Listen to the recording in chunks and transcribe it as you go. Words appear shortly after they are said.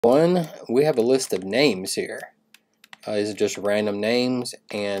One, we have a list of names here. These are just random names,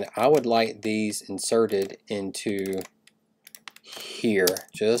 and I would like these inserted into here,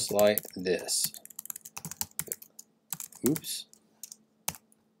 just like this. Oops.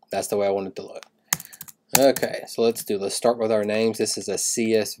 That's the way I want it to look. Okay, so let's start with our names. This is a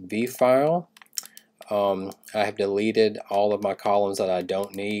CSV file. I have deleted all of my columns that I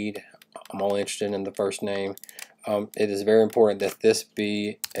don't need. I'm only interested in the first name. It is very important that this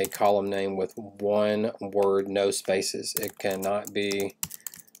be a column name with one word, no spaces. It cannot be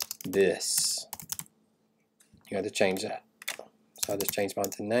this. You have to change that. So I just changed mine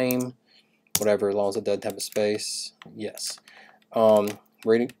to name, whatever, as long as it doesn't have a space. Yes.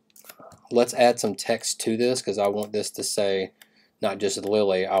 Let's add some text to this, because I want this to say not just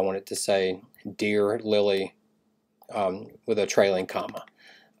Lily, I want it to say Dear Lily with a trailing comma.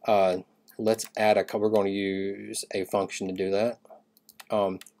 Let's add we're going to use a function to do that.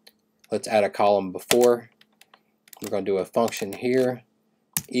 Let's add a column before. We're going to do a function here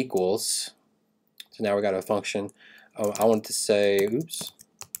equals. So now we got a function. I want to say, oops,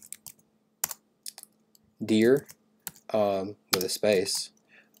 Dear with a space.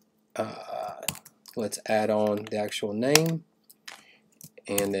 Let's add on the actual name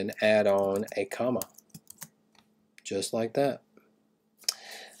and then add on a comma, just like that.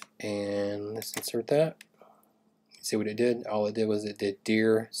 And let's insert that. See what it did? All it did was it did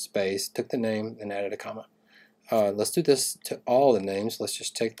Dear space, took the name, and added a comma. Let's do this to all the names. Let's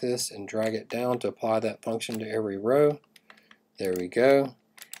just take this and drag it down to apply that function to every row. There we go.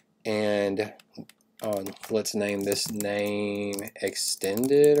 And let's name this name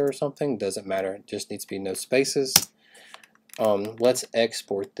extended or something. Doesn't matter. It just needs to be no spaces. Let's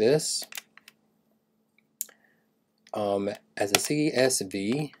export this as a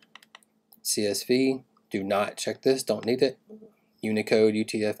CSV. CSV. Do not check this. Don't need it. Unicode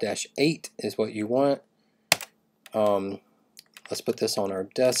UTF-8 is what you want. Let's put this on our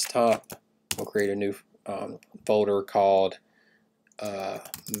desktop. We'll create a new folder called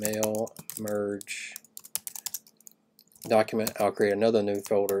mail merge document. I'll create another new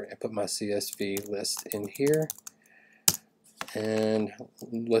folder and put my CSV list in here, and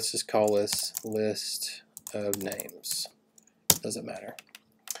let's just call this list of names. Doesn't matter.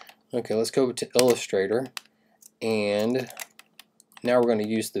 Okay, let's go to Illustrator, and now we're going to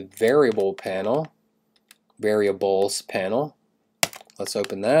use the variables panel. Let's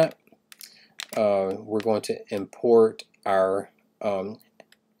open that. We're going to import our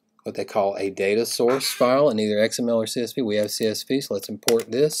what they call a data source file in either XML or CSV. We have CSV, so let's import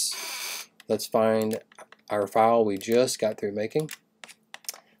this. Let's find our file we just got through making.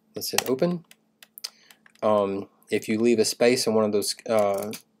 Let's hit open. If you leave a space in one of those,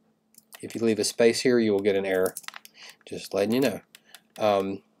 if you leave a space here, you will get an error. Just letting you know.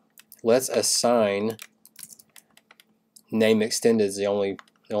 Let's assign name extended is the only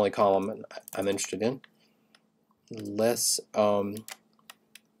column I'm interested in. Let's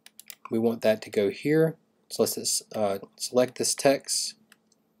we want that to go here. So let's just, select this text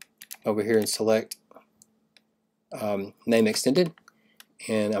over here and select name extended,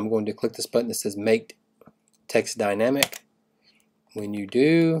 and I'm going to click this button that says make text dynamic. When you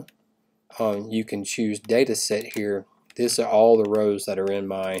do, you can choose data set here. These are all the rows that are in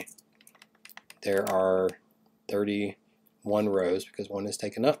my, there are 31 rows because one is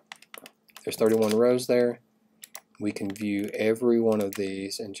taken up. There's 31 rows there. We can view every one of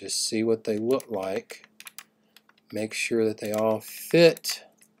these and just see what they look like. Make sure that they all fit.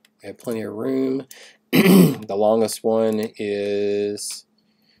 We have plenty of room. The longest one is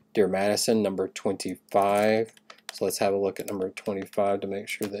Dear Madison, number 25. So let's have a look at number 25 to make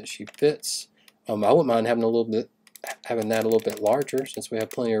sure that she fits. I wouldn't mind having that a little bit larger since we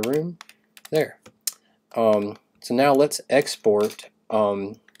have plenty of room. There. So now let's export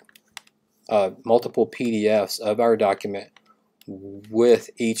multiple PDFs of our document with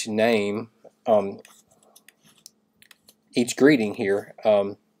each name, each greeting here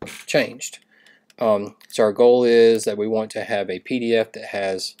changed. So our goal is that we want to have a PDF that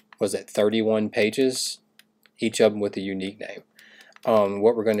has, was it 31 pages, each of them with a unique name.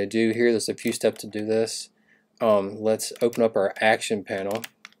 What we're going to do here, there's a few steps to do this. Let's open up our action panel.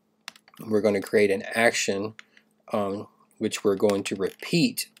 We're going to create an action which we're going to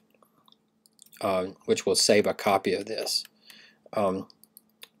repeat, which will save a copy of this. So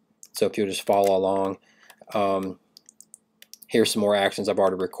if you'll just follow along, here's some more actions I've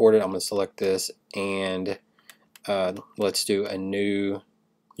already recorded. I'm going to select this, and let's do a new,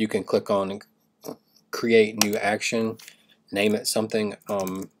 you can click on create new action, name it something.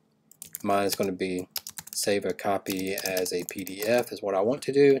 Mine is going to be save a copy as a PDF is what I want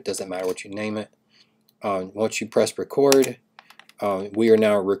to do. It doesn't matter what you name it. Once you press record, we are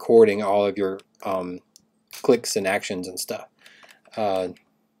now recording all of your clicks and actions and stuff.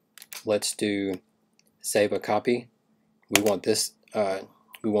 Let's do save a copy. We want this.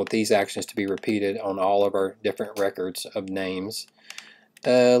 We want these actions to be repeated on all of our different records of names.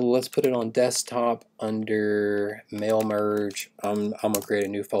 Let's put it on desktop under mail merge. I'm gonna create a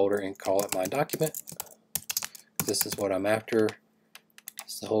new folder and call it my document. This is what I'm after.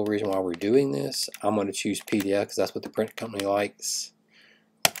 It's the whole reason why we're doing this. I'm going to choose PDF because that's what the print company likes.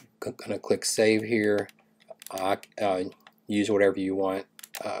 I'm going to click save here. Use whatever you want.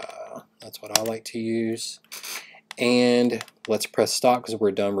 That's what I like to use. And let's press stop because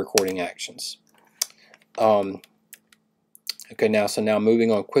we're done recording actions. Okay, now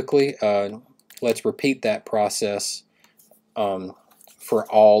moving on quickly. Let's repeat that process for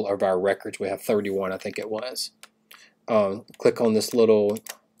all of our records. We have 31, I think it was. Click on this little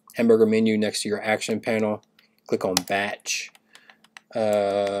hamburger menu next to your action panel. Click on batch.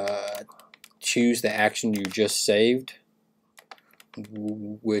 Choose the action you just saved,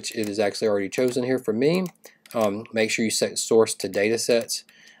 which it is actually already chosen here for me. Make sure you set source to datasets.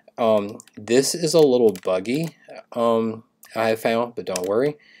 This is a little buggy, I have found, but don't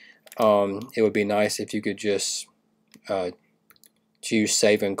worry. It would be nice if you could just choose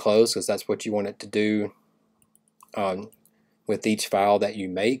save and close, because that's what you want it to do with each file that you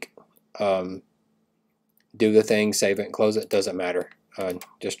make. Do the thing, save it and close it, doesn't matter.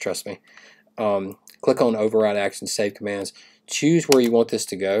 Just trust me. Click on override actions, save commands. Choose where you want this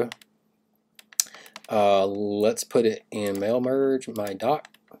to go. Let's put it in mail merge, my doc.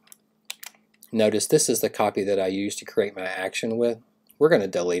 Notice this is the copy that I used to create my action with. We're going to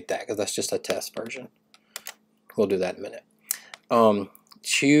delete that because that's just a test version. We'll do that in a minute.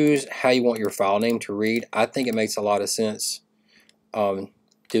 Choose how you want your file name to read. I think it makes a lot of sense. Do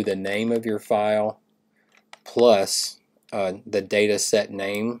the name of your file plus the data set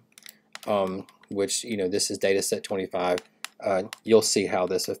name, which, you know, this is data set 25. You'll see how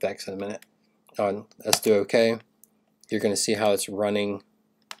this affects in a minute. Let's do OK. You're going to see how it's running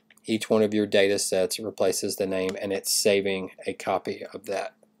each one of your data sets, replaces the name, and it's saving a copy of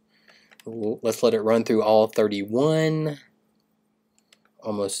that. Let's let it run through all 31.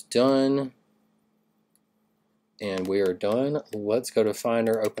 Almost done. And we are done. Let's go to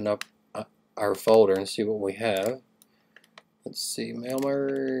Finder, open up our folder and see what we have. Let's see, mail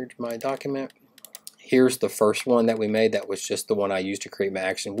merge, my document. Here's the first one that we made. That was just the one I used to create my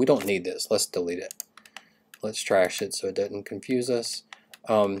action. We don't need this. Let's delete it. Let's trash it so it doesn't confuse us.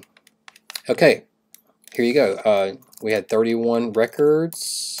 Okay, here you go. We had 31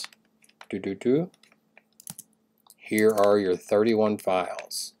 records. Here are your 31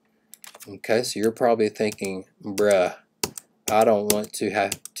 files. Okay, so you're probably thinking, bruh, I don't want to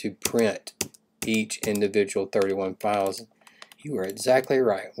have to print each individual 31 files. You are exactly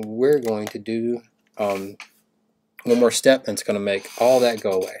right. We're going to do one more step, and it's going to make all that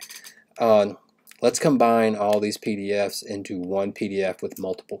go away. Let's combine all these PDFs into one PDF with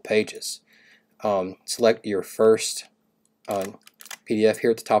multiple pages. Select your first PDF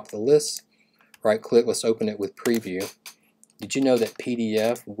here at the top of the list. Right click, let's open it with preview. Did you know that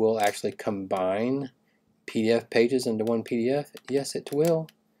PDF will actually combine PDF pages into one PDF? Yes, it will.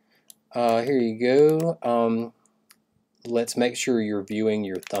 Here you go. Let's make sure you're viewing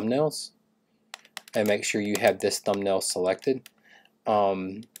your thumbnails and make sure you have this thumbnail selected.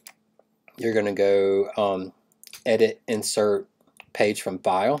 You're going to go edit, insert, page from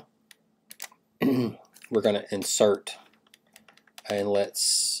file. We're going to insert, and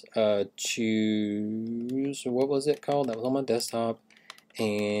let's choose, what was it called? That was on my desktop,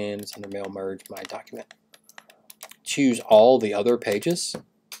 and it's under mail merge, my document. Choose all the other pages.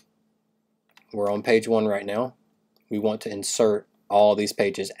 We're on page 1 right now. We want to insert all these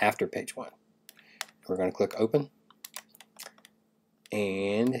pages after page 1. We're going to click open,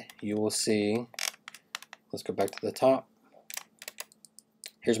 and you will see, let's go back to the top.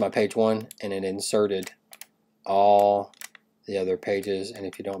 Here's my page 1, and it inserted all the other pages. And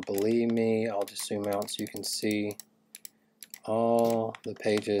if you don't believe me, I'll just zoom out so you can see all the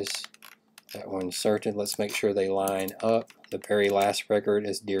pages that were inserted. Let's make sure they line up. The very last record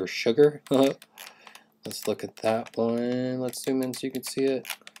is Dear Sugar. Let's look at that one. Let's zoom in so you can see it.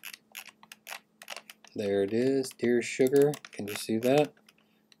 There it is, Dear Sugar. Can you see that?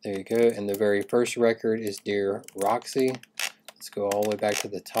 There you go. And the very first record is Dear Roxy. Let's go all the way back to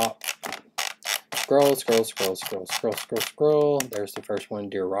the top. Scroll, scroll, scroll, scroll, scroll, scroll, scroll. There's the first one,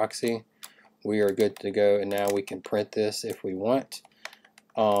 Dear Roxy. We are good to go, and now we can print this if we want.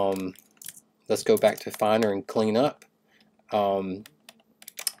 let's go back to Finder and clean up.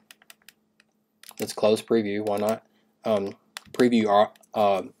 Let's close preview. Why not? Preview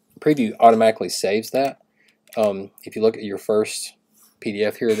automatically saves that. If you look at your first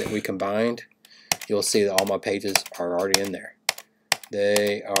PDF here that we combined, you'll see that all my pages are already in there.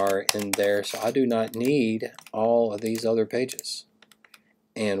 They are in there, so I do not need all of these other pages.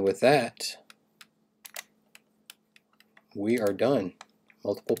 And with that, we are done.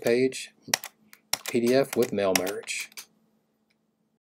 Multiple page PDF with mail merge.